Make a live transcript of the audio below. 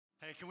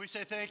Hey, can we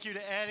say thank you to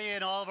Eddie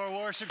and all of our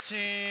worship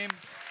team?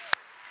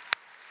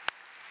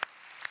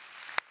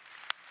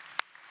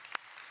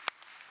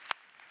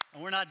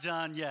 And we're not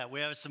done yet.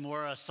 We have some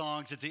more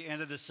songs at the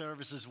end of the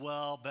service as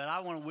well. But I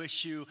want to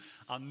wish you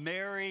a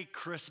Merry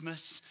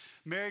Christmas.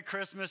 Merry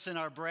Christmas in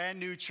our brand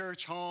new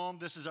church home.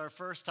 This is our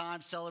first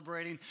time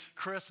celebrating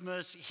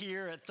Christmas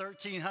here at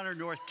 1300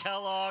 North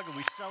Kellogg, and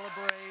we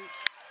celebrate.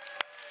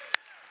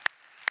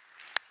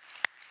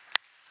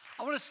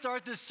 I want to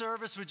start this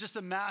service with just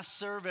a mass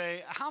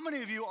survey. How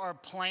many of you are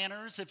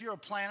planners? If you're a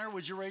planner,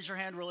 would you raise your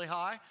hand really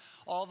high?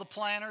 All the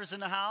planners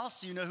in the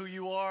house, you know who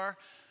you are.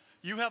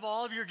 You have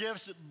all of your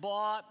gifts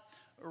bought,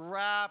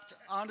 wrapped,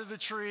 under the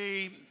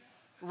tree,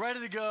 ready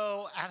to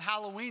go at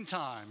Halloween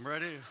time.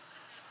 Ready?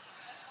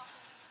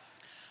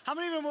 How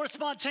many of you are more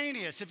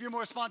spontaneous? If you're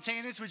more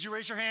spontaneous, would you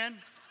raise your hand?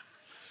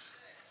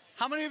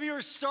 How many of you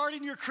are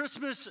starting your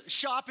Christmas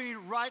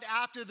shopping right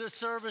after the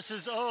service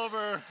is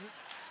over?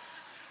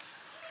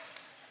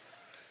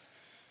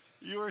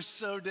 You are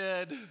so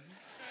dead.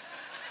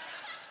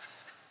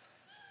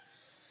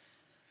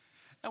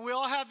 And we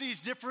all have these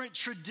different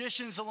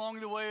traditions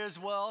along the way as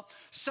well.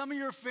 Some of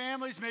your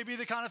families may be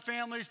the kind of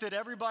families that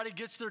everybody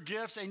gets their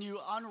gifts and you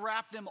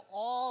unwrap them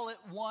all at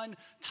one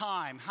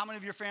time. How many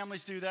of your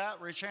families do that?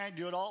 Raise your hand,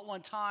 do it all at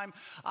one time.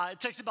 It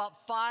takes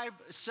about 5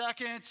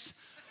 seconds.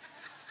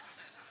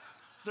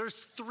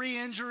 There's 3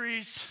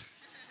 injuries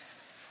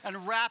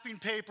and wrapping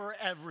paper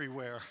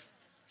everywhere.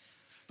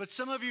 But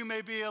some of you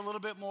may be a little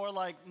bit more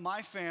like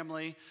my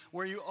family,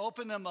 where you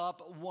open them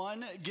up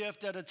one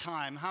gift at a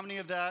time. How many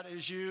of that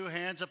is you?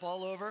 Hands up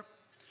all over.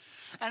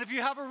 And if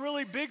you have a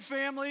really big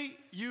family,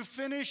 you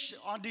finish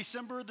on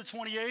December the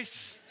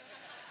 28th.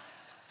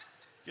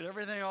 Get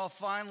everything all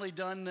finally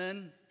done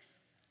then.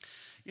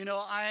 You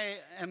know, I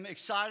am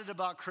excited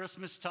about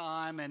Christmas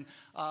time, and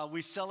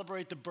we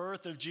celebrate the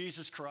birth of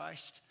Jesus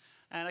Christ.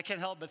 And I can't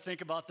help but think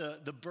about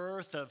the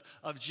birth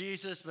of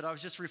Jesus, but I was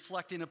just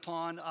reflecting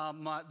upon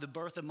the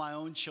birth of my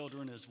own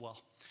children as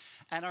well.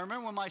 And I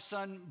remember when my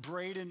son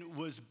Braden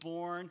was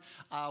born,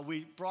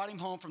 we brought him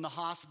home from the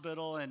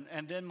hospital,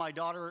 and then my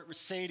daughter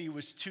Sadie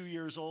was 2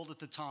 years old at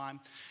the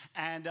time.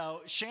 And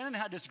Shannon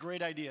had this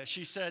great idea.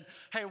 She said,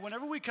 hey,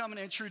 whenever we come and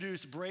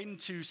introduce Braden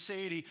to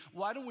Sadie,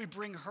 why don't we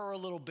bring her a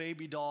little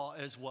baby doll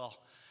as well?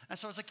 And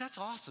so I was like, that's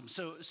awesome.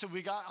 So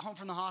we got home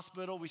from the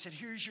hospital. We said,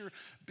 here's your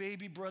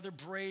baby brother,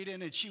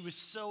 Braden. And she was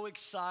so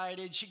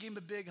excited. She gave him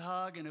a big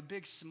hug and a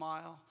big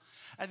smile.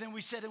 And then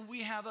we said, and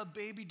we have a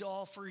baby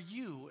doll for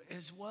you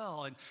as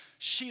well. And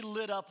she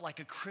lit up like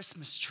a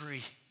Christmas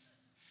tree.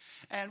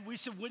 And we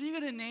said, what are you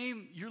going to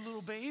name your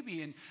little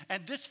baby?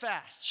 And this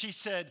fast, she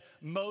said,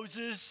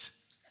 Moses.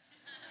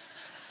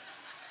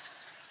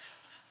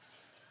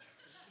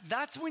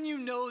 That's when you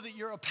know that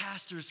you're a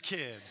pastor's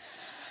kid.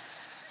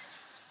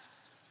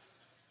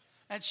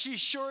 And she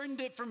shortened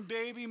it from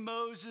baby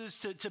Moses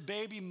to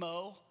baby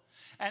Mo.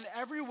 And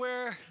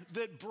everywhere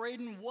that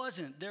Braden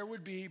wasn't, there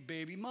would be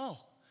baby Mo.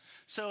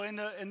 So in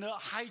the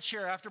high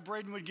chair, after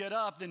Braden would get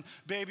up, then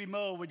baby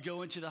Mo would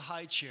go into the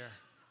high chair.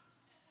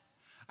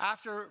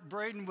 After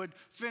Braden would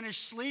finish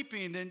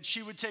sleeping, then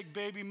she would take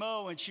baby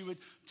Mo and she would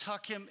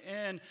tuck him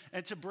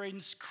into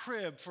Braden's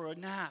crib for a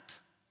nap.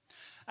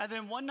 And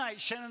then one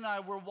night, Shannon and I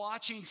were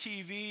watching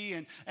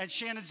TV, and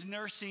Shannon's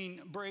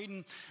nursing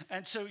Braden.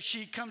 And so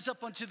she comes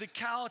up onto the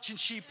couch, and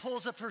she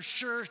pulls up her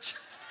shirt.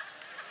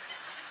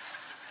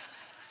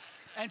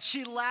 And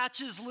she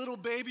latches little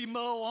baby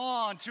Mo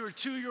on to her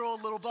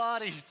 2-year-old little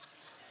body.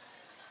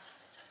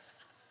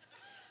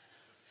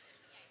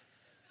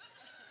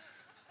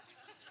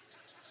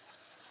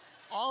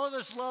 All of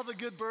us love a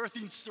good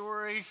birthing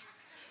story.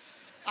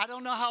 I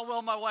don't know how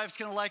well my wife's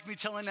going to like me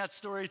telling that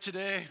story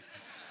today.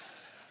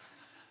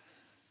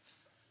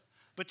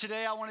 But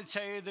today I want to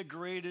tell you the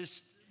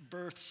greatest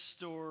birth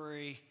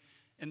story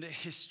in the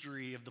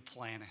history of the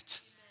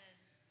planet.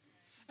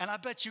 And I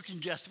bet you can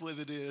guess what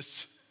it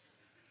is.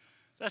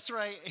 That's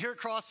right. Here at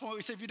Crosspointe,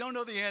 we say if you don't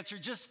know the answer,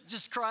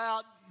 just cry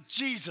out,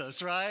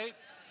 Jesus, right?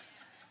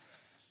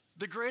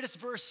 The greatest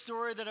birth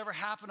story that ever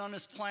happened on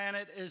this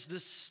planet is the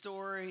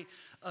story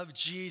of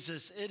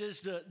Jesus. It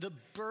is the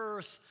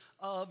birth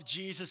of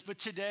Jesus. But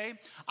today,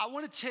 I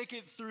want to take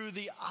it through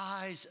the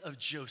eyes of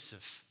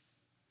Joseph.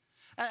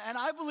 And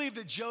I believe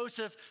that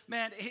Joseph,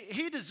 man,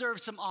 he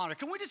deserves some honor.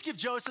 Can we just give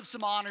Joseph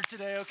some honor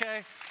today,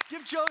 okay?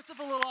 Give Joseph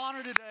a little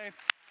honor today.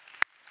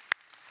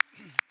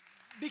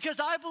 Because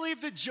I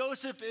believe that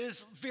Joseph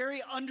is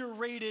very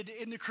underrated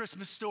in the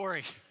Christmas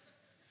story.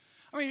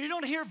 I mean, you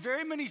don't hear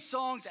very many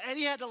songs.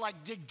 Eddie had to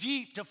dig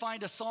deep to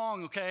find a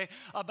song, okay,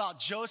 about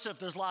Joseph.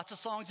 There's lots of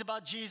songs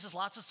about Jesus,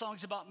 lots of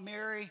songs about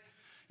Mary.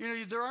 You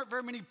know, there aren't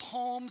very many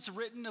poems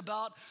written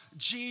about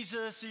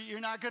Jesus. You're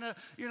not going to,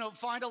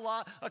 find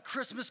a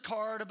Christmas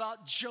card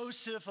about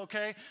Joseph,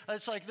 okay?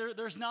 It's like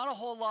there's not a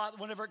whole lot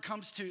whenever it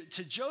comes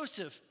to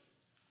Joseph.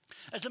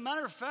 As a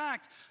matter of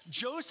fact,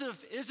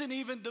 Joseph isn't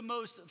even the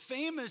most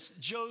famous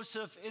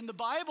Joseph in the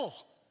Bible.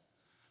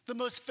 The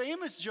most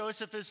famous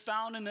Joseph is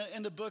found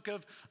in the book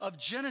of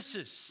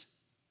Genesis.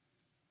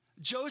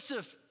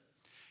 Joseph,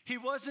 he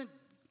wasn't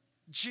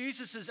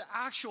Jesus'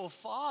 actual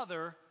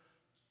father,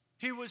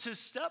 he was his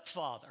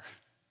stepfather.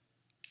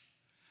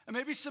 And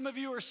maybe some of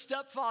you are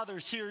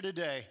stepfathers here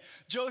today.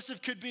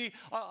 Joseph could be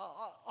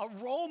a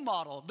role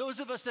model. Those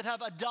of us that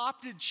have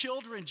adopted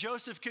children,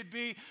 Joseph could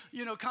be,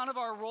 kind of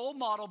our role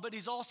model, but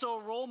he's also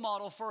a role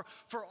model for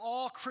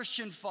all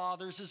Christian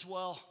fathers as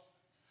well.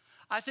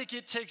 I think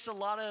it takes a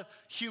lot of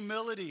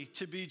humility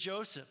to be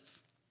Joseph.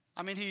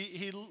 I mean,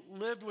 he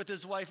lived with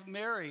his wife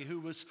Mary, who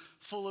was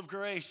full of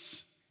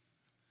grace,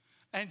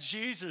 and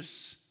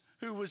Jesus,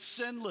 who was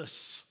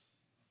sinless.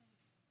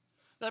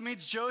 That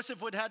means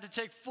Joseph would have to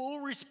take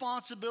full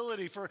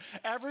responsibility for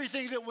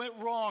everything that went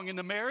wrong in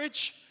the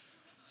marriage.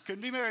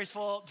 Couldn't be Mary's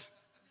fault.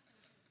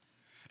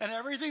 And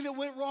everything that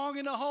went wrong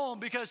in the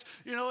home because,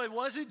 it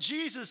wasn't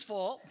Jesus'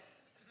 fault.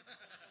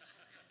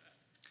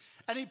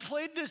 And he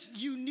played this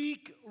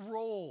unique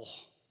role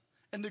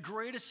in the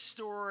greatest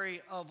story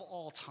of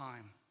all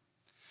time.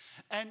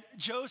 And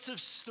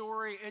Joseph's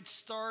story, it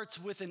starts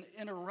with an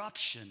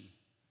interruption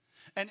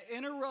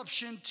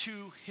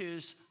to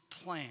his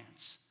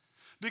plans.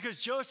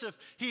 Because Joseph,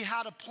 he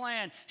had a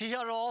plan. He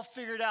had it all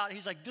figured out.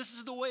 He's like, this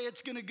is the way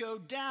it's going to go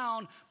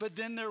down. But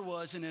then there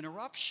was an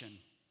interruption.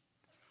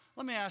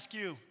 Let me ask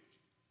you,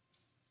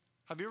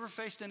 have you ever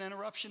faced an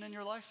interruption in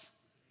your life?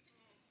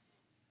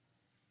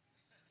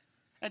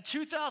 In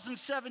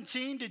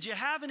 2017, did you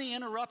have any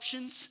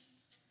interruptions?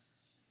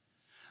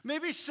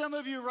 Maybe some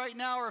of you right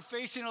now are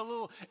facing a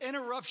little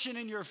interruption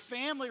in your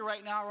family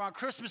right now around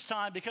Christmas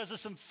time because of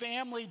some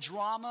family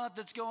drama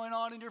that's going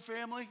on in your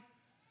family.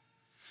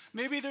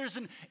 Maybe there's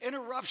an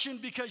interruption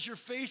because you're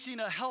facing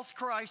a health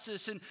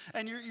crisis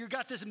and you've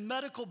got this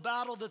medical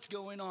battle that's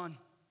going on.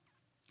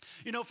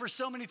 For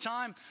so many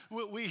times,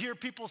 we hear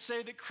people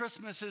say that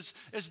Christmas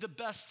is the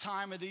best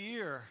time of the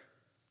year.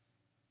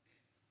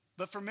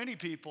 But for many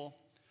people,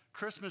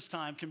 Christmas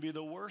time can be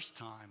the worst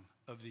time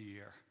of the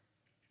year.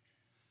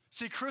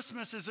 See,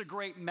 Christmas is a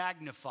great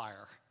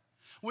magnifier.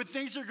 When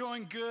things are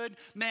going good,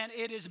 man,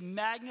 it is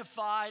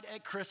magnified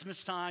at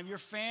Christmas time. Your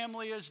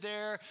family is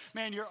there.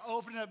 Man, you're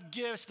opening up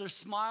gifts. There's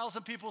smiles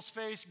on people's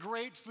face.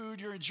 Great food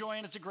you're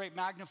enjoying. It's a great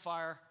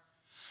magnifier.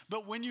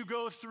 But when you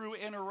go through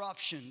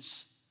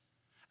interruptions,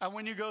 and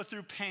when you go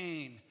through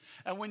pain,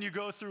 and when you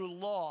go through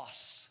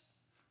loss,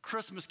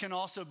 Christmas can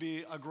also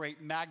be a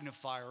great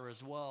magnifier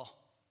as well.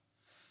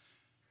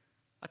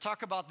 I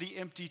talk about the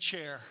empty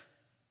chair.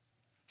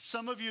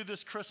 Some of you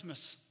this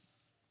Christmas,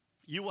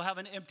 you will have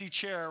an empty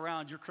chair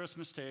around your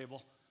Christmas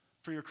table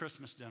for your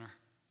Christmas dinner.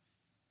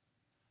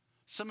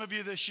 Some of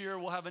you this year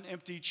will have an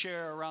empty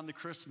chair around the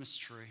Christmas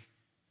tree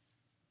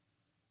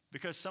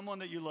because someone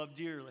that you love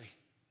dearly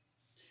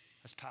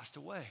has passed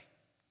away.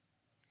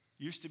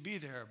 Used to be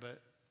there,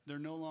 but they're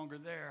no longer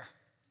there.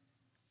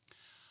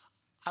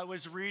 I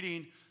was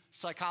reading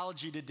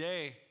Psychology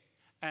Today,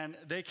 and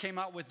they came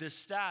out with this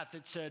stat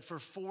that said for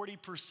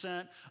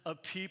 40%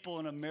 of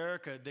people in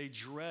America, they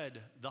dread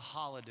the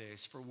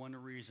holidays for one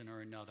reason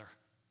or another.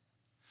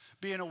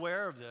 Being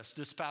aware of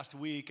this past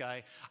week,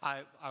 I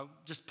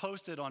just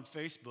posted on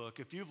Facebook,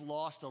 if you've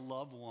lost a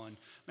loved one,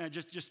 man,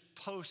 just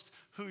post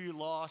who you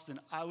lost, and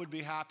I would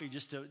be happy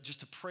just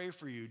to pray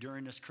for you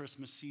during this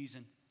Christmas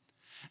season.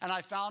 And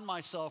I found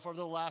myself over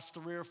the last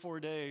 3 or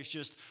 4 days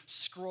just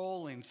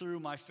scrolling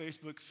through my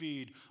Facebook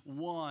feed,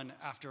 one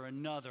after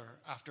another,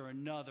 after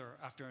another,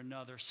 after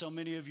another. So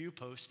many of you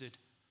posted,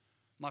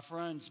 my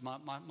friends,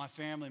 my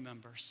family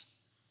members.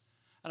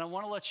 And I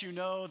want to let you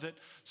know that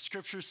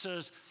Scripture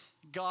says,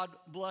 God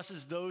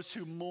blesses those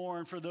who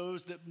mourn, for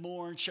those that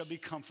mourn shall be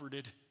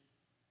comforted.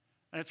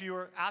 And if you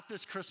are at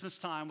this Christmas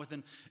time with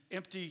an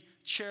empty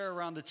chair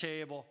around the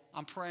table,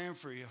 I'm praying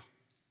for you.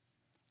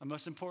 And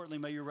most importantly,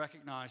 may you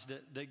recognize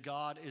that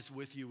God is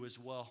with you as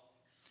well.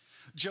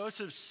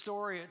 Joseph's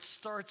story, it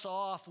starts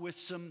off with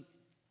some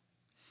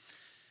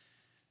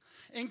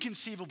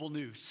inconceivable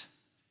news.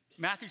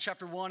 Matthew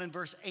chapter 1 and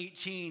verse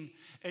 18,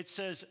 it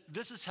says,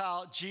 this is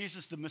how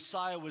Jesus the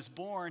Messiah was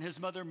born. His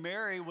mother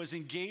Mary was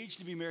engaged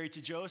to be married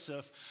to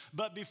Joseph,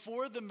 but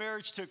before the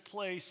marriage took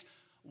place,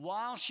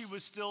 while she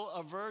was still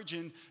a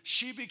virgin,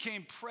 she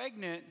became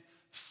pregnant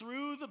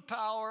through the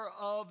power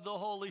of the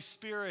Holy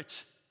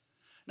Spirit.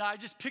 Now, I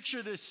just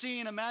picture this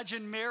scene.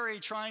 Imagine Mary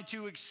trying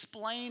to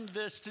explain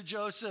this to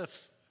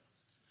Joseph.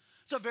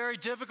 It's a very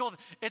difficult,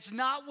 it's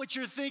not what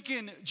you're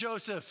thinking,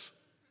 Joseph.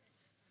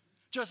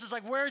 Joseph's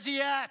like, where's he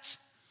at?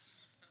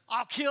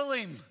 I'll kill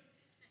him.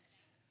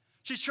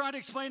 She's trying to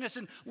explain this.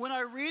 And when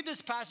I read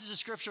this passage of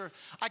Scripture,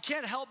 I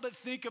can't help but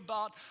think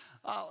about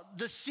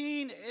the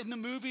scene in the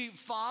movie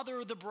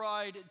Father of the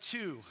Bride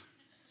 2,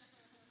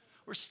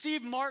 where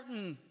Steve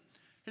Martin,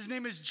 his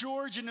name is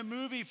George in the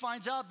movie,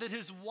 finds out that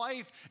his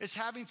wife is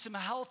having some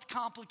health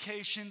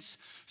complications.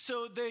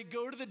 So they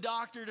go to the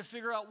doctor to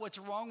figure out what's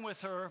wrong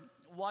with her.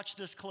 Watch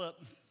this clip.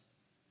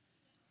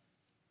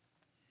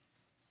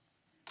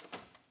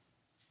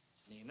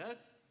 Nina,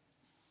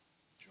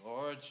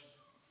 George.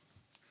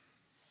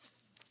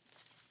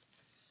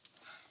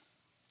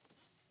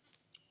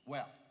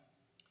 Well,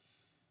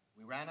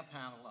 we ran a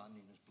panel on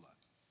Nina's blood.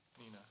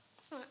 Nina,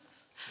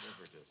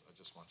 whatever it is, I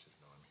just want you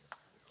to know I'm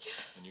here.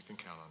 and you can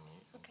count on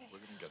me. Okay. We're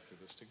going to get through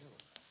this together.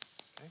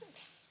 Okay?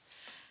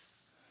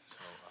 So,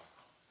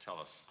 tell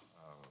us,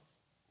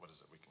 what is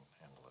it? We can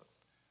handle it.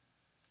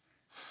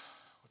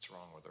 What's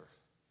wrong with her?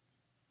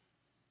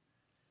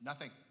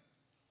 Nothing.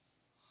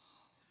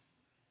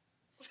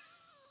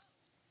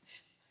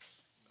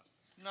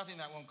 Nothing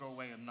that won't go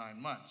away in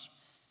 9 months.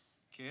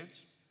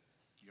 Kids,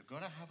 you're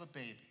gonna have a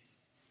baby.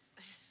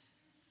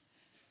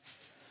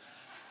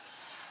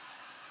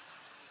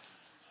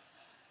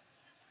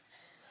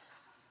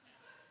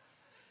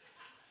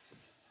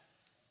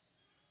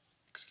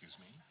 Excuse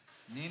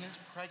me? Nina's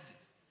pregnant.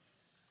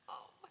 Oh,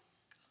 my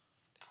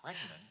God.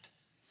 Pregnant?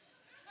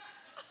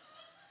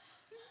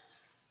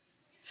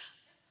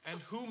 And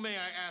who, may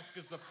I ask,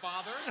 is the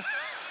father?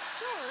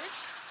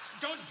 George.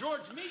 Don't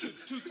George me, you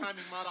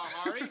two-timing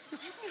Matahari.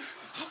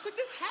 How could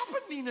this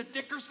happen, Nina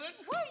Dickerson?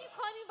 Why are you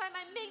calling me by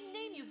my maiden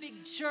name, you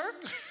big jerk?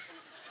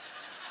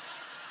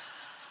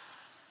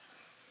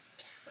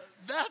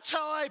 That's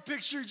how I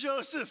picture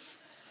Joseph.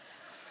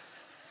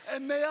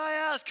 And may I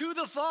ask who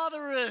the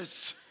father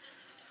is?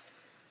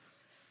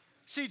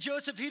 See,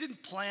 Joseph, he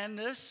didn't plan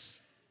this,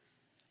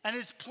 and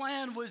his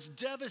plan was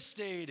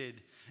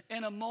devastated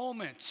in a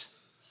moment.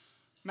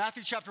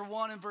 Matthew chapter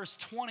 1 and verse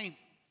 20,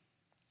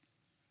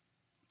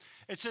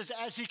 it says,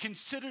 as he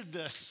considered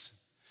this,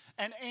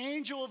 an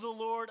angel of the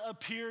Lord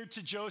appeared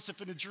to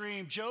Joseph in a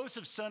dream.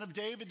 Joseph, son of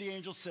David, the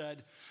angel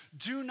said,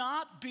 do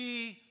not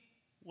be,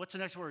 what's the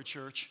next word,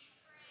 church?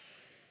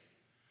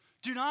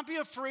 Do not be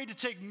afraid to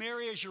take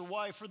Mary as your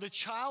wife, for the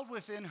child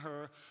within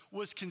her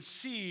was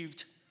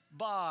conceived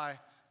by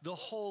the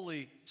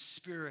Holy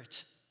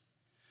Spirit.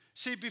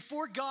 See,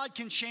 before God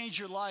can change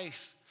your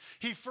life,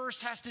 he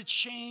first has to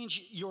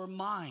change your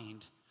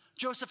mind.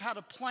 Joseph had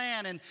a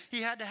plan, and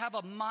he had to have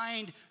a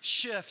mind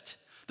shift.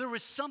 There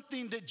was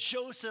something that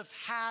Joseph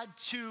had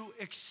to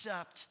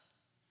accept.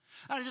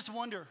 And I just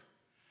wonder,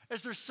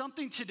 is there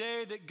something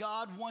today that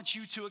God wants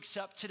you to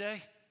accept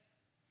today?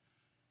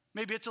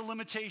 Maybe it's a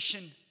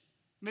limitation.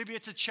 Maybe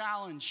it's a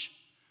challenge.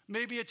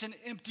 Maybe it's an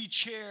empty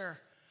chair.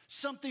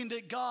 Something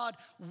that God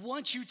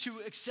wants you to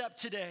accept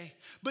today.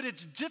 But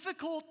it's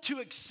difficult to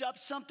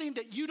accept something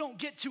that you don't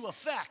get to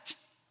affect.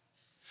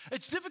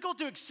 It's difficult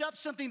to accept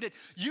something that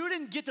you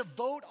didn't get to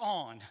vote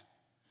on.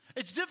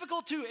 It's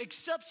difficult to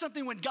accept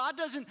something when God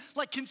doesn't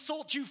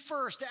consult you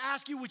first to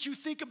ask you what you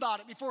think about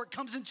it before it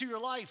comes into your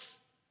life.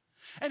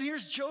 And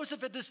here's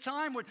Joseph at this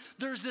time where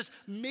there's this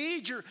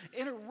major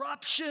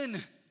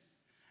interruption.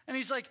 And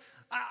he's like,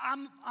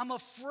 I'm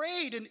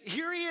afraid. And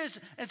here he is,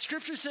 and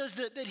scripture says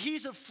that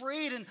he's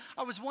afraid. And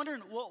I was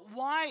wondering, well,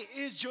 why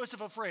is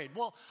Joseph afraid?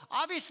 Well,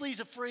 obviously he's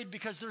afraid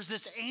because there's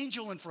this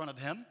angel in front of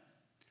him.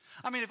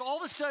 I mean, if all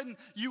of a sudden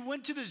you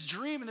went to this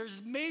dream and there's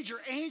this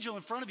major angel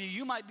in front of you,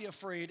 you might be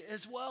afraid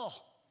as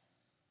well.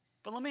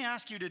 But let me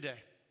ask you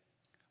today,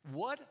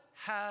 what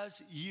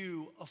has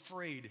you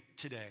afraid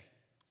today?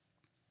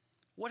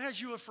 What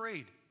has you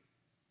afraid?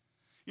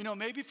 You know,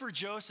 maybe for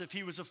Joseph,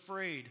 he was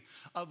afraid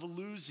of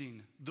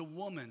losing the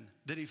woman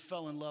that he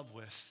fell in love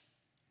with.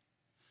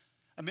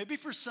 And maybe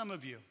for some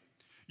of you,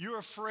 you're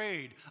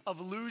afraid of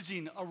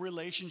losing a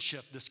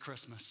relationship this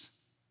Christmas.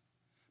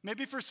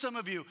 Maybe for some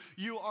of you,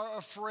 you are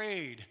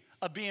afraid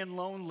of being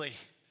lonely.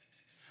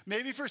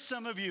 Maybe for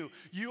some of you,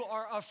 you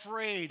are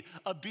afraid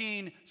of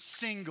being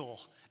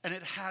single, and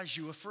it has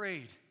you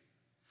afraid.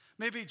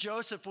 Maybe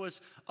Joseph was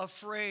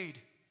afraid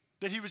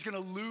that he was going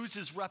to lose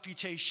his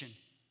reputation.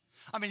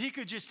 I mean, he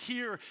could just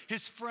hear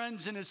his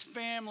friends and his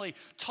family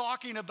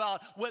talking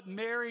about what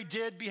Mary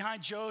did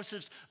behind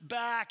Joseph's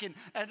back, and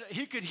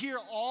he could hear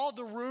all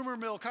the rumor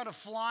mill kind of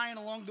flying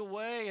along the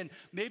way. And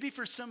maybe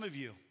for some of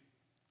you,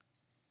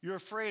 you're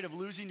afraid of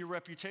losing your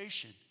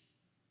reputation.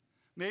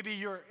 Maybe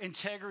your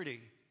integrity,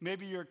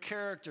 maybe your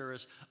character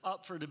is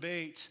up for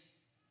debate.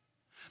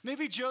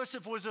 Maybe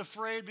Joseph was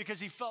afraid because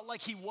he felt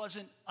like he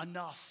wasn't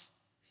enough.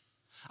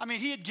 I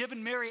mean, he had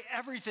given Mary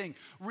everything,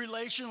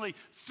 relationally,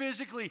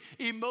 physically,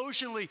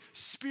 emotionally,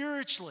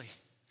 spiritually.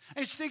 And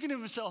he's thinking to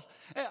himself,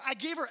 I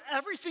gave her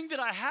everything that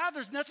I have.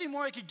 There's nothing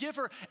more I could give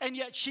her. And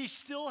yet she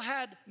still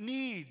had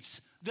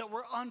needs that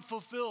were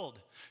unfulfilled.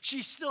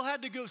 She still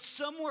had to go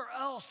somewhere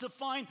else to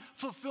find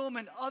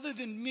fulfillment other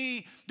than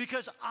me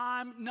because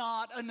I'm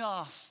not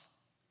enough.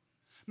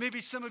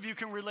 Maybe some of you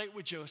can relate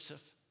with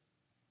Joseph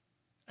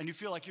and you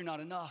feel like you're not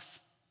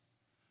enough.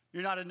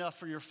 You're not enough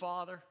for your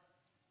father.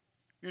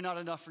 You're not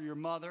enough for your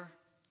mother.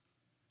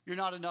 You're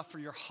not enough for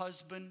your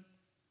husband.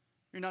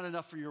 You're not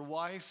enough for your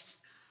wife.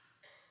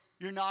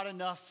 You're not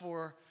enough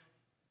for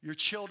your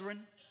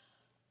children.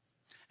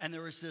 And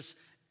there was this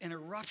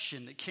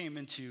interruption that came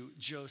into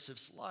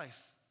Joseph's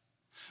life.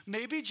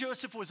 Maybe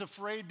Joseph was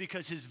afraid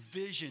because his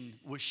vision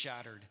was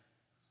shattered.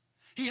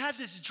 He had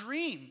this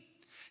dream.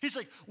 He's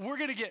like, we're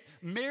going to get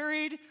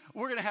married.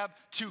 We're going to have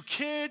 2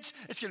 kids.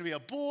 It's going to be a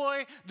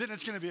boy. Then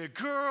it's going to be a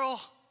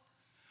girl.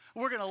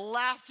 We're going to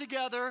laugh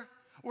together.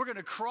 We're going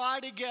to cry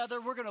together.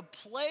 We're going to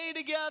play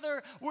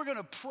together. We're going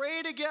to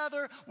pray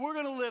together. We're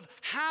going to live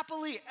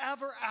happily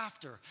ever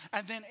after.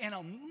 And then in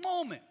a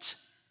moment,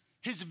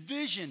 His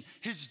vision,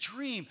 his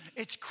dream,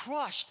 it's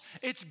crushed.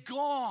 It's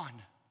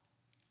gone.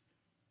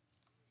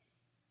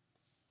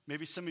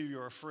 Maybe some of you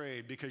are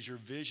afraid because your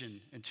vision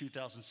in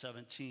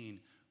 2017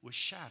 was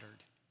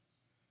shattered.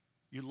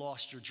 You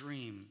lost your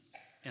dream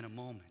in a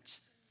moment.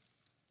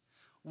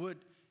 Would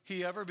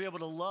he ever be able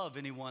to love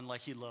anyone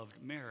like he loved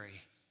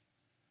Mary?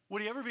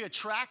 Would he ever be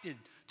attracted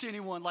to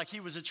anyone like he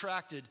was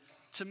attracted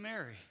to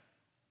Mary?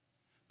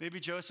 Maybe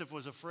Joseph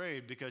was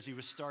afraid because he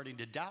was starting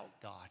to doubt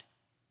God.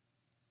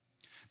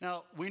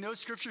 Now, we know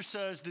Scripture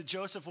says that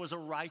Joseph was a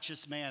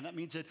righteous man. That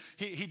means that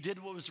he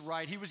did what was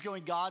right. He was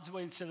going God's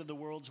way instead of the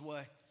world's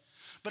way.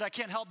 But I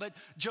can't help but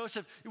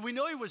Joseph, we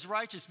know he was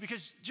righteous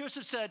because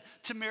Joseph said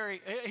to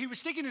Mary, he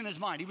was thinking in his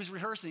mind, he was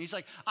rehearsing. He's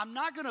like, I'm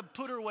not going to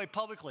put her away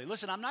publicly.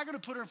 Listen, I'm not going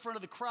to put her in front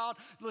of the crowd.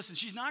 Listen,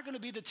 she's not going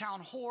to be the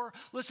town whore.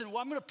 Listen, well,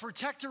 I'm going to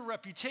protect her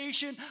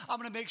reputation. I'm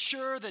going to make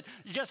sure that,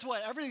 guess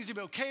what, everything's going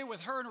to be okay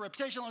with her and her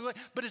reputation along the way,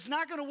 but it's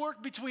not going to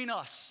work between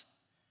us.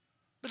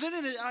 But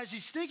then as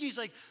he's thinking, he's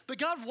like, but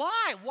God,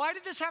 why? Why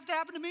did this have to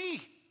happen to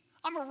me?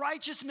 I'm a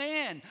righteous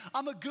man.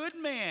 I'm a good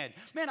man.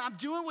 Man, I'm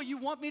doing what you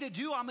want me to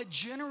do. I'm a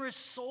generous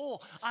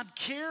soul. I'm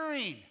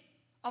caring.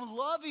 I'm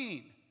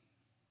loving.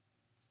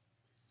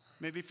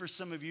 Maybe for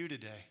some of you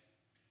today,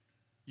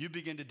 you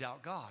begin to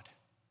doubt God.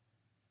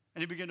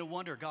 And you begin to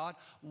wonder, God,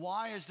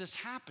 why is this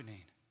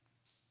happening?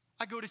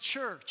 I go to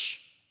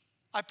church.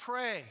 I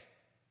pray.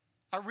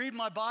 I read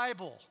my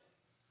Bible.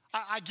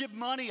 I give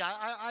money.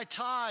 I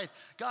tithe.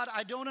 God,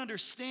 I don't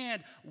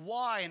understand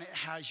why, and it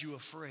has you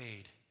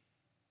afraid.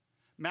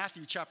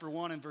 Matthew chapter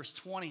 1 and verse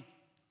 20,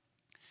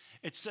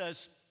 it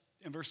says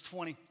in verse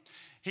 20,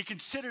 he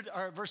considered,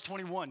 or verse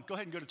 21, go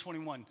ahead and go to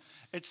 21.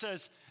 It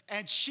says,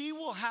 and she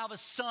will have a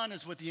son,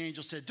 is what the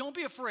angel said. Don't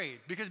be afraid,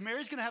 because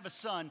Mary's going to have a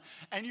son,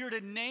 and you're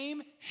to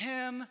name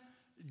him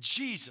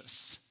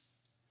Jesus,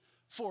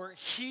 for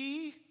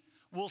he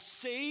will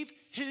save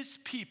his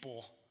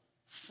people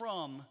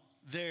from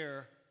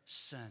their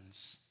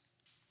sins.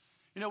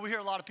 You know, we hear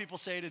a lot of people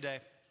say today,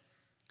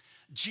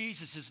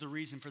 Jesus is the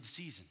reason for the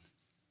season.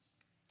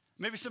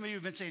 Maybe some of you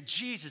have been saying,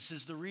 Jesus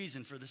is the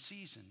reason for the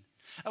season.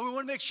 And we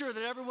want to make sure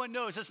that everyone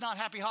knows it's not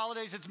Happy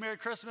Holidays, it's Merry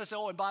Christmas.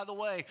 Oh, and by the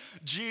way,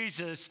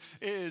 Jesus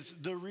is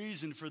the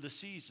reason for the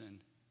season.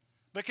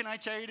 But can I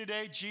tell you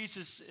today,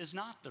 Jesus is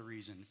not the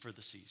reason for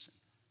the season.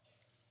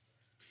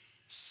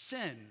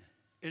 Sin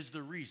is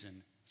the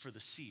reason for the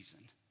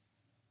season.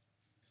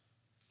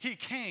 He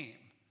came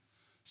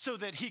so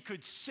that he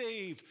could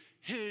save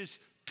his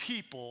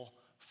people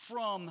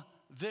from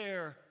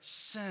their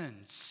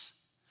sins.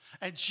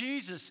 And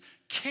Jesus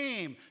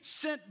came,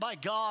 sent by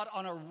God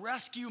on a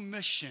rescue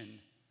mission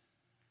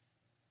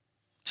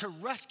to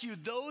rescue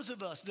those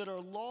of us that are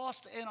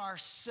lost in our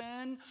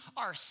sin,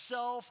 our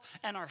self,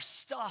 and our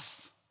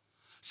stuff,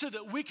 so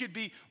that we could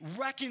be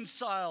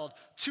reconciled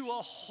to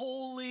a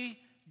holy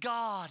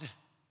God.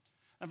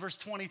 And verse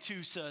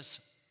 22 says,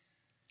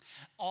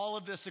 all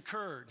of this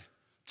occurred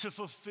to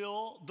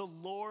fulfill the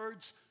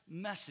Lord's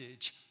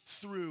message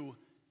through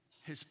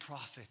his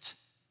prophet.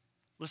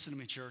 Listen to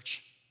me,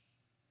 church.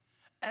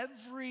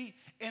 Every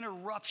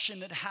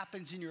interruption that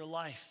happens in your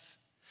life,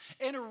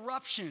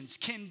 interruptions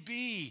can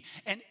be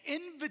an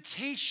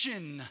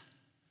invitation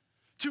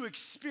to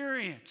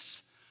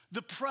experience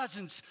the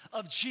presence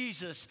of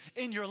Jesus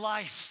in your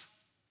life.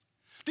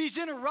 These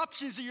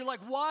interruptions that you're like,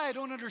 why? I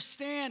don't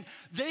understand.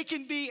 They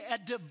can be a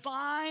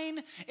divine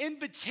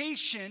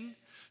invitation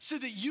so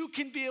that you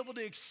can be able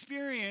to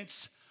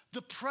experience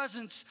the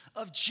presence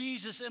of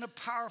Jesus in a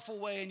powerful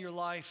way in your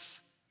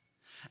life.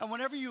 And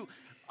whenever you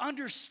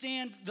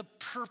understand the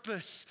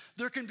purpose,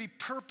 there can be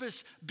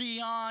purpose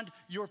beyond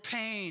your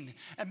pain.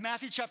 And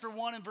Matthew chapter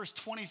 1 and verse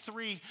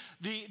 23,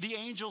 the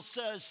angel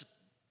says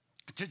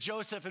to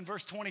Joseph in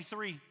verse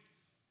 23,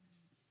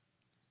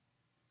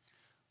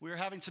 we're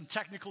having some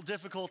technical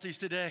difficulties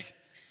today.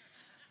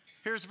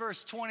 Here's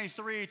verse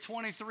 23.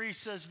 23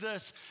 says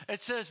this.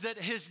 It says that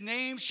his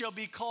name shall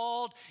be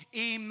called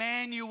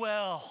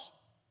Emmanuel.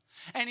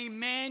 And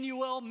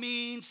Emmanuel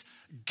means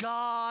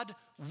God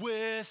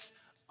with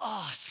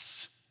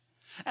us.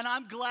 And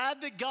I'm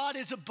glad that God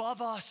is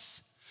above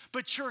us.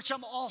 But church,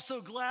 I'm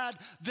also glad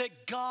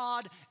that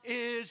God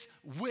is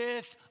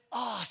with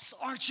us.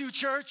 Aren't you,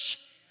 church?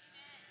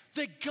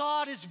 That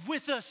God is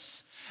with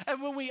us.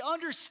 And when we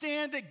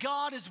understand that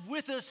God is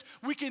with us,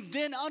 we can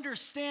then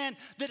understand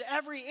that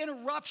every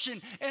interruption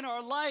in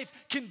our life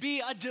can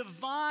be a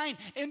divine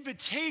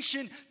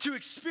invitation to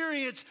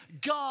experience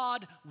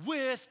God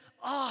with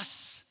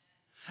us.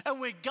 And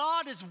when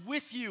God is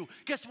with you,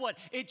 guess what?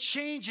 It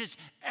changes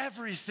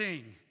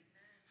everything.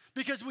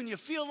 Because when you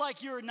feel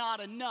like you're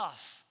not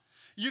enough,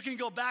 you can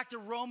go back to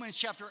Romans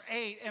chapter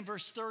 8 and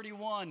verse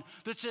 31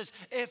 that says,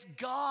 if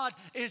God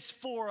is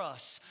for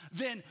us,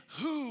 then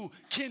who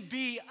can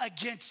be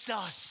against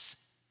us?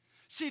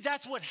 See,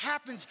 that's what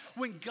happens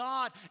when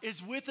God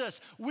is with us.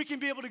 We can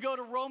be able to go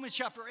to Romans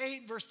chapter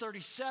 8, verse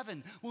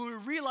 37. When we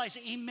realize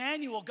that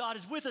Emmanuel, God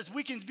is with us,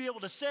 we can be able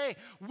to say,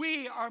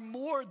 we are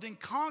more than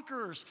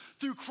conquerors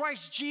through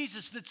Christ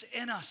Jesus that's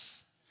in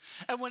us.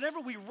 And whenever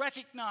we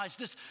recognize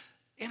this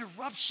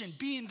interruption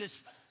being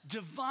this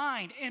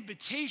divine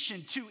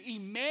invitation to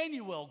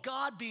Emmanuel,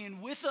 God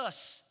being with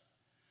us.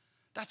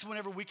 That's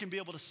whenever we can be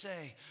able to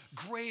say,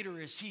 greater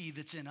is he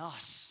that's in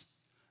us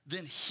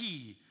than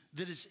he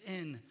that is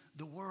in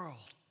the world.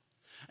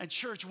 And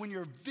church, when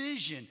your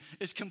vision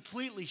is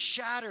completely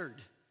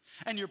shattered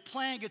and your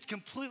plan gets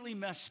completely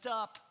messed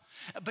up,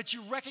 but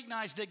you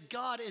recognize that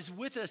God is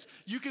with us,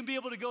 you can be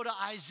able to go to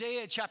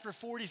Isaiah chapter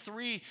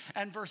 43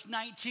 and verse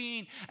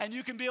 19, and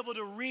you can be able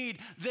to read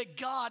that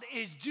God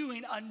is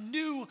doing a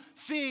new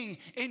thing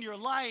in your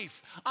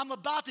life. I'm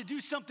about to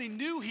do something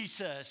new, he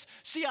says.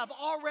 See, I've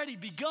already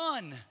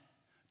begun.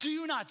 Do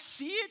you not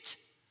see it?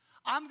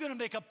 I'm going to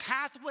make a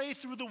pathway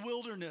through the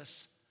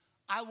wilderness.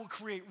 I will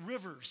create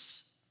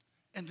rivers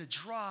in the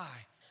dry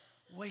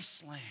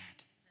wasteland.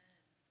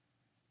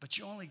 But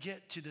you only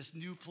get to this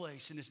new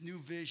place and this new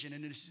vision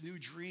and this new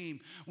dream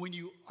when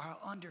you are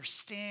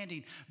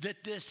understanding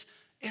that this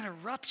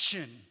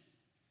interruption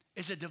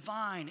is a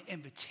divine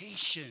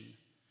invitation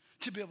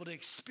to be able to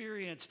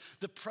experience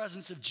the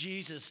presence of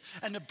Jesus.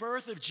 And the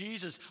birth of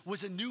Jesus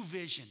was a new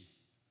vision.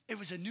 It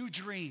was a new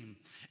dream.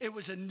 It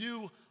was a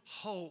new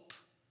hope.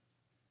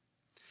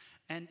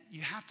 And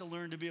you have to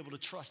learn to be able to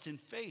trust in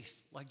faith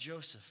like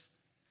Joseph,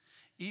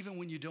 even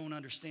when you don't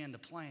understand the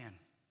plan.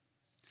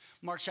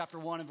 Mark chapter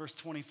 1 and verse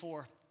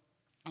 24,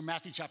 or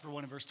Matthew chapter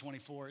 1 and verse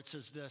 24, it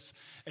says this.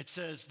 It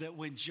says that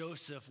when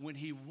Joseph, when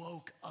he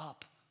woke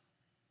up,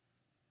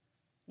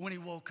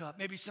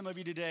 maybe some of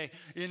you today,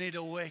 you need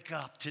to wake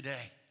up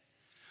today.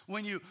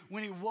 When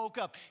he woke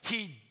up,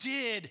 he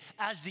did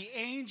as the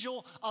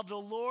angel of the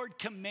Lord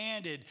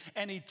commanded,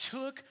 and he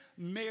took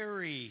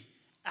Mary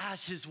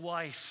as his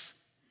wife.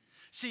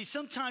 See,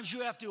 sometimes you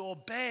have to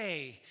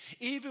obey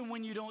even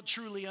when you don't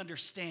truly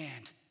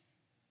understand.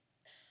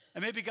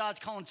 And maybe God's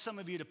calling some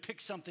of you to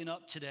pick something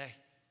up today.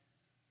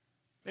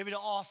 Maybe to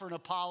offer an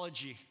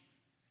apology,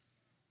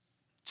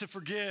 to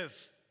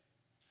forgive,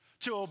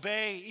 to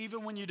obey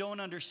even when you don't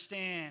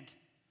understand.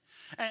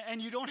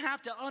 And you don't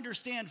have to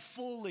understand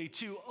fully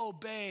to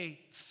obey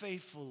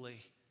faithfully.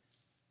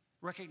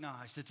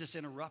 Recognize that this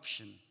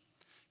interruption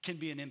can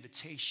be an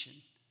invitation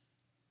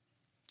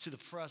to the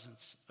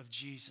presence of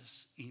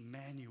Jesus,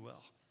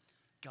 Emmanuel,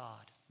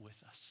 God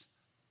with us.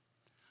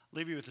 I'll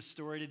leave you with a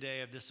story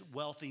today of this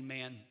wealthy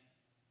man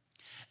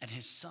and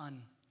his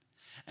son.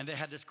 And they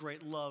had this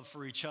great love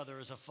for each other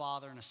as a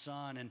father and a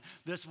son. And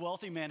this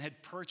wealthy man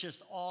had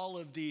purchased all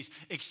of these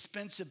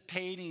expensive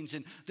paintings,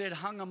 and they had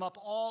hung them up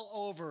all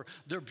over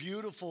their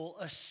beautiful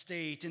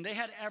estate. And they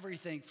had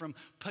everything from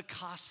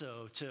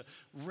Picasso to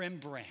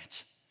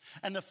Rembrandt.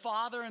 And the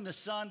father and the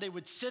son, they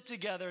would sit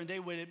together and they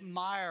would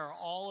admire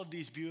all of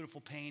these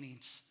beautiful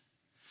paintings.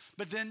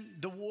 But then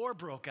the war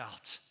broke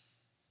out,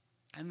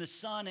 and the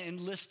son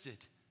enlisted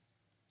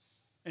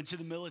into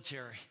the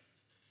military.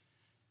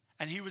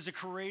 And he was a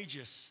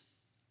courageous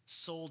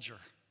soldier.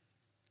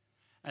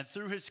 And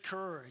through his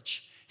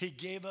courage, he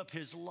gave up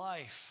his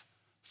life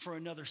for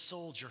another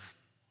soldier.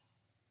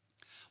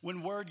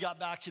 When word got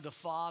back to the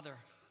father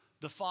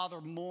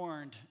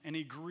mourned and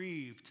he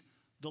grieved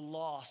the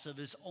loss of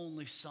his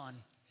only son.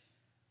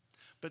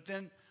 But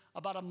then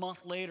about a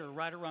month later,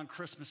 right around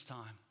Christmas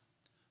time,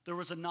 there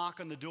was a knock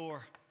on the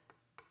door.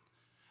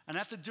 And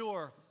at the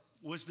door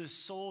was this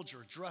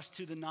soldier dressed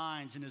to the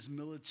nines in his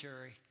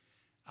military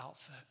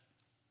outfit,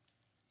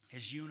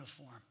 his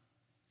uniform.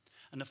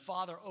 And the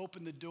father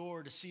opened the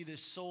door to see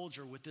this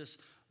soldier with this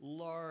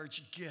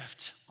large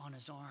gift on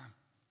his arm.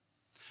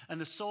 And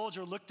the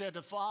soldier looked at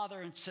the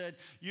father and said,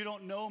 "You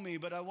don't know me,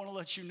 but I want to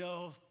let you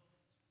know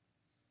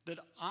that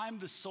I'm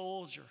the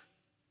soldier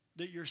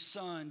that your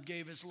son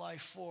gave his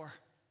life for.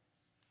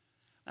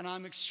 And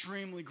I'm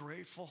extremely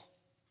grateful.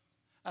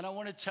 And I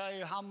want to tell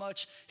you how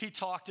much he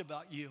talked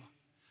about you,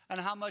 and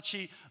how much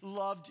he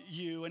loved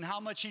you, and how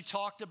much he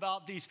talked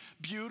about these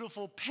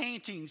beautiful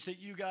paintings that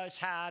you guys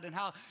had, and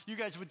how you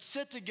guys would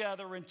sit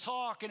together and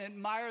talk and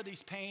admire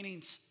these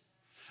paintings."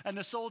 And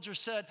the soldier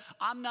said,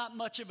 "I'm not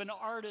much of an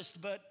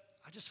artist, but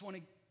I just want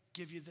to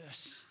give you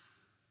this."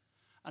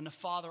 And the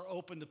father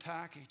opened the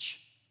package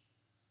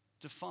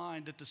to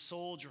find that the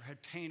soldier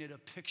had painted a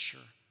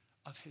picture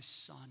of his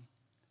son.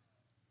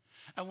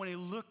 And when he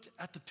looked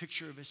at the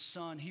picture of his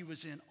son, he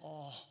was in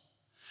awe.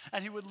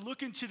 And he would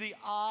look into the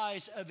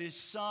eyes of his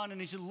son,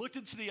 and as he looked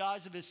into the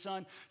eyes of his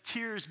son,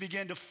 tears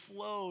began to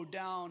flow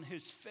down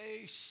his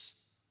face.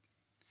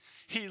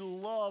 He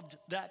loved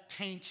that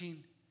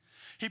painting.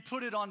 He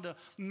put it on the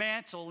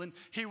mantle, and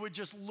he would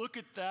just look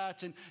at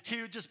that, and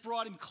he would just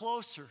brought him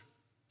closer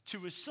to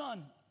his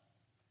son.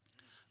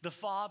 The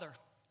father,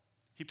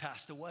 he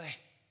passed away.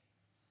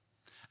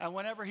 And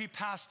whenever he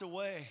passed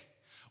away,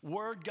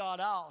 word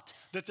got out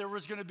that there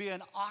was going to be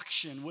an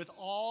auction with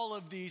all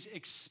of these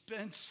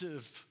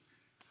expensive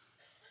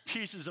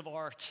pieces of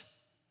art,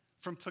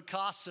 from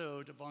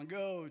Picasso to Van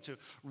Gogh to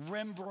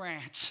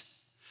Rembrandt.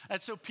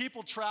 And so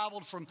people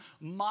traveled from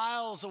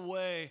miles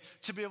away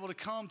to be able to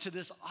come to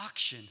this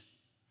auction.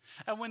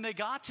 And when they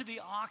got to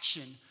the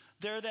auction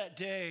there that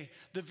day,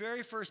 the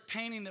very first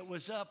painting that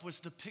was up was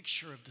the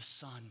picture of the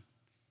son.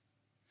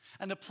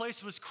 And the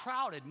place was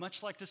crowded,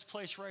 much like this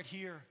place right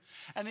here.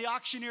 And the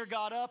auctioneer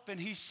got up and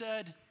he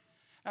said,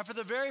 and for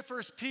the very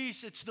first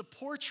piece, it's the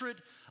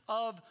portrait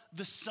of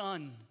the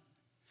sun.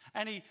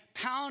 And he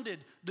pounded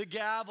the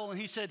gavel and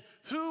he said,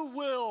 who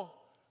will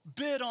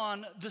bid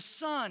on the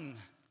sun?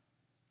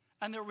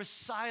 And there was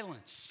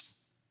silence.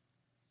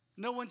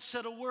 No one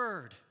said a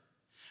word.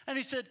 And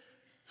he said,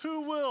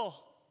 who will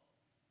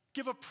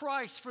give a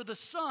price for the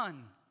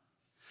sun?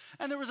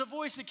 And there was a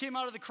voice that came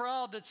out of the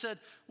crowd that said,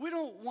 we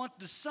don't want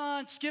the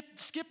sun. Skip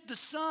the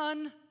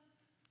sun.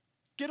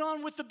 Get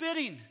on with the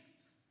bidding.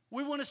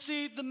 We want to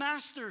see the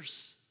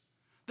masters.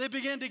 They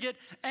began to get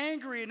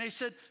angry and they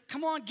said,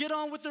 come on, get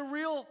on with the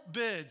real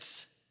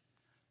bids.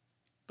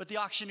 But the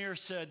auctioneer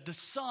said, the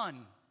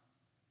sun.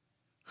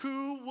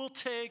 Who will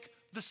take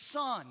the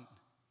sun?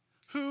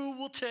 Who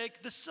will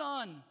take the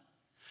sun?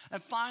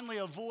 And finally,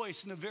 a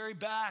voice in the very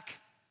back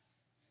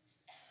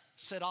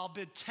said, I'll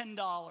bid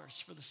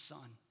 $10 for the sun.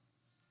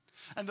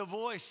 And the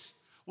voice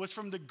was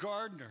from the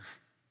gardener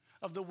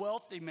of the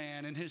wealthy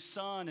man and his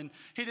son. And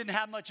he didn't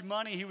have much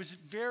money. He was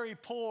very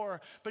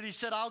poor. But he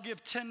said, I'll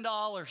give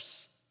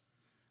 $10.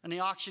 And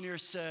the auctioneer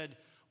said,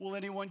 will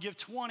anyone give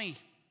 20?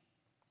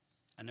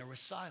 And there was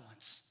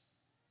silence.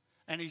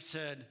 And he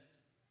said,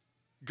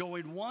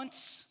 going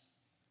once,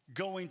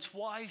 going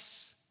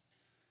twice,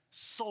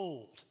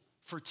 sold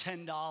for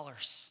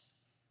 $10.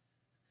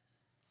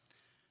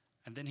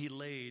 And then he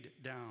laid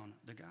down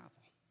the gavel.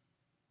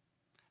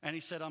 And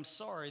he said, I'm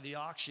sorry, the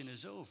auction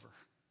is over.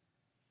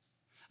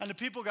 And the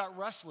people got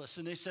restless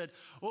and they said,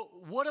 well,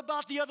 what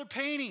about the other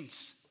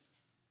paintings?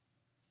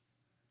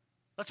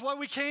 That's why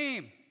we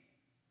came.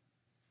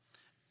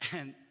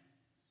 And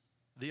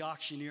the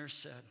auctioneer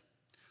said,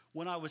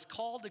 when I was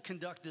called to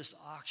conduct this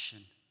auction,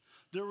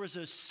 there was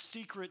a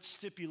secret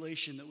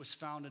stipulation that was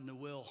found in the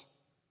will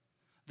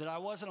that I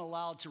wasn't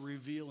allowed to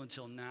reveal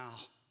until now.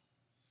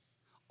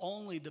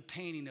 Only the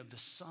painting of the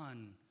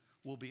sun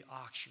will be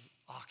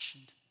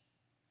auctioned.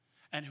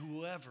 And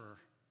whoever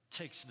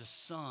takes the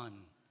sun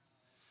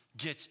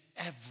gets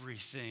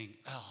everything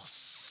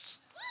else.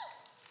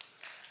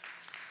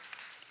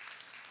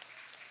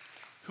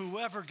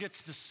 Whoever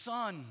gets the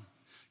sun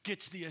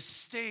gets the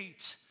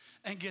estate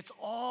and gets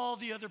all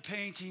the other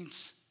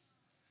paintings.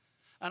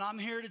 And I'm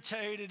here to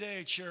tell you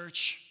today,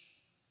 church,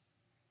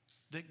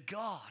 that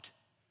God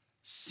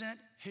sent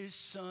his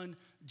son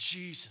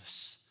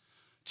Jesus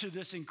to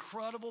this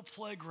incredible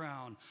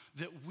playground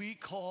that we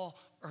call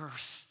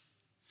earth.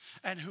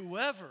 And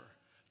whoever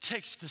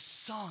takes the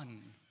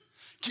sun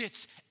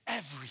gets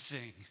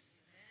everything.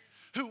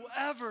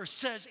 Whoever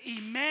says,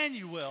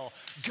 Emmanuel,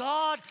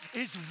 God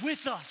is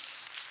with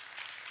us,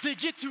 they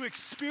get to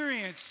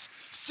experience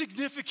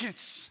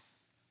significance.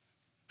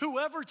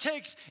 Whoever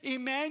takes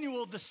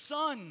Emmanuel, the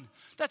Son,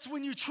 that's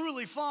when you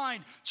truly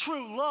find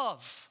true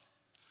love.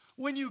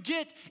 When you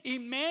get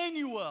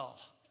Emmanuel,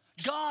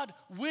 God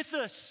with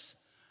us,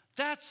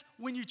 that's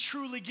when you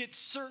truly get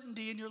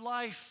certainty in your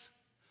life.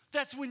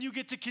 That's when you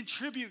get to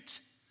contribute.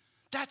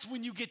 That's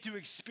when you get to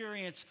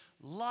experience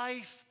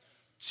life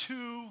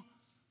to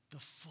the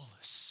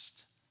fullest.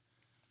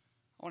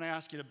 I want to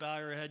ask you to bow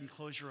your head and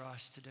close your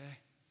eyes today.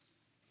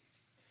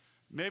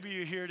 Maybe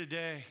you're here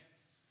today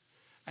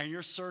and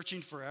you're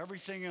searching for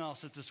everything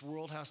else that this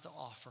world has to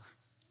offer.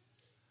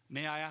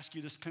 May I ask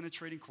you this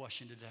penetrating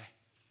question today?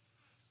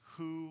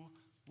 Who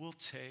will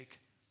take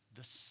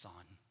the sun?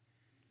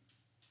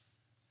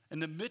 In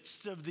the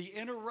midst of the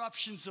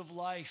interruptions of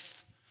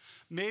life,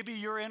 maybe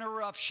your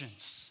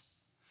interruptions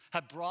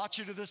have brought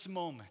you to this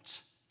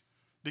moment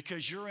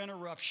because your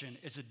interruption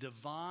is a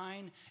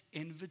divine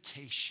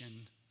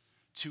invitation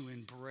to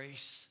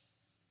embrace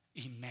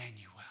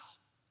Emmanuel,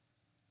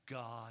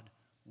 God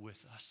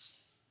with us.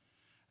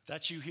 If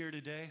that's you here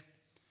today,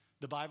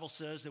 the Bible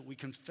says that we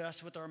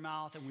confess with our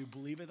mouth and we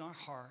believe in our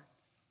heart.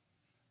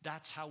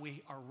 That's how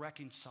we are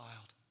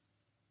reconciled.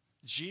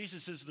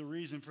 Jesus is the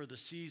reason for the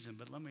season,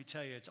 but let me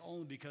tell you, it's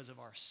only because of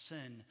our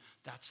sin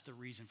that's the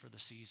reason for the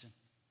season.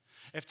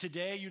 If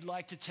today you'd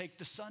like to take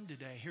the sun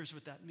today, here's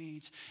what that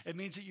means. It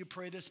means that you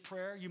pray this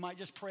prayer. You might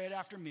just pray it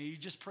after me. You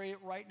just pray it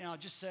right now.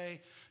 Just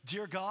say,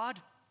 Dear God,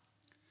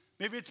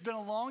 maybe it's been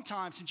a long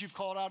time since you've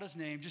called out his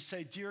name. Just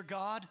say, Dear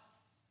God,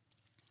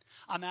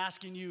 I'm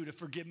asking you to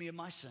forgive me of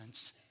my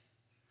sins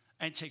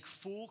and take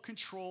full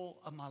control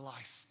of my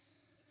life.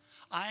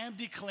 I am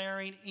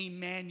declaring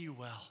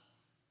Emmanuel,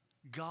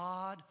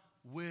 God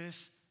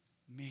with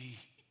me.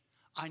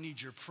 I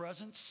need your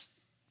presence.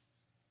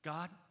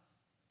 God,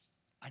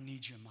 I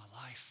need you in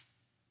my life.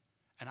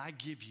 And I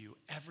give you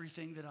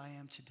everything that I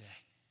am today.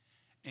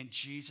 In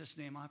Jesus'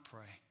 name I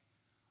pray.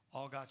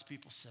 All God's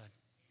people said,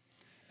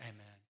 amen.